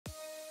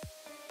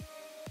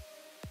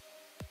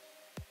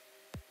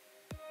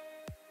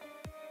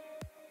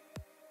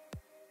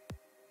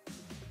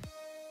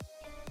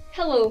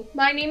Hello,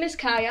 my name is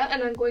Kaiya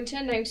and I'm going to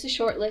announce the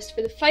shortlist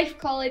for the Fife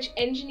College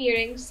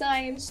Engineering,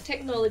 Science,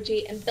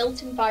 Technology and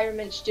Built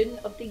Environment Student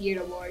of the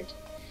Year Award.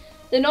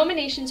 The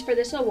nominations for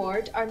this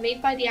award are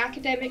made by the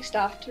academic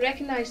staff to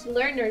recognise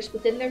learners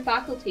within their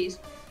faculties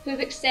who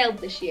have excelled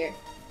this year.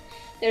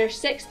 There are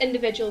 6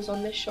 individuals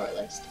on this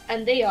shortlist,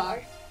 and they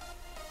are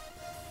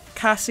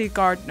Cassie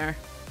Gardner,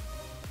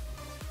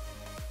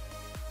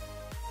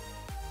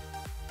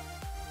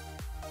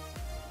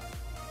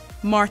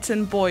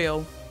 Martin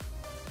Boyle,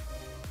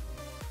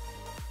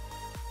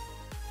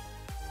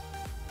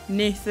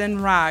 Nathan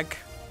Ragg,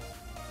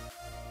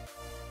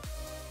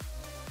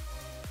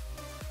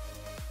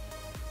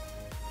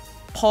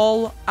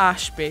 Paul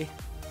Ashby,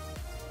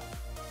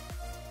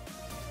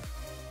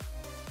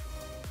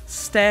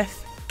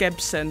 Steph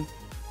Gibson,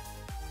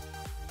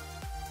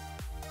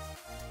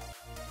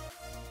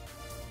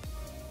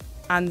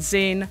 and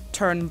Zane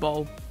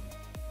Turnbull.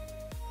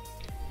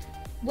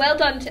 Well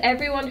done to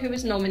everyone who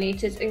was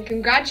nominated and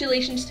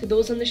congratulations to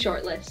those on the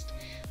shortlist.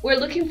 We're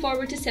looking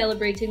forward to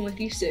celebrating with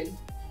you soon.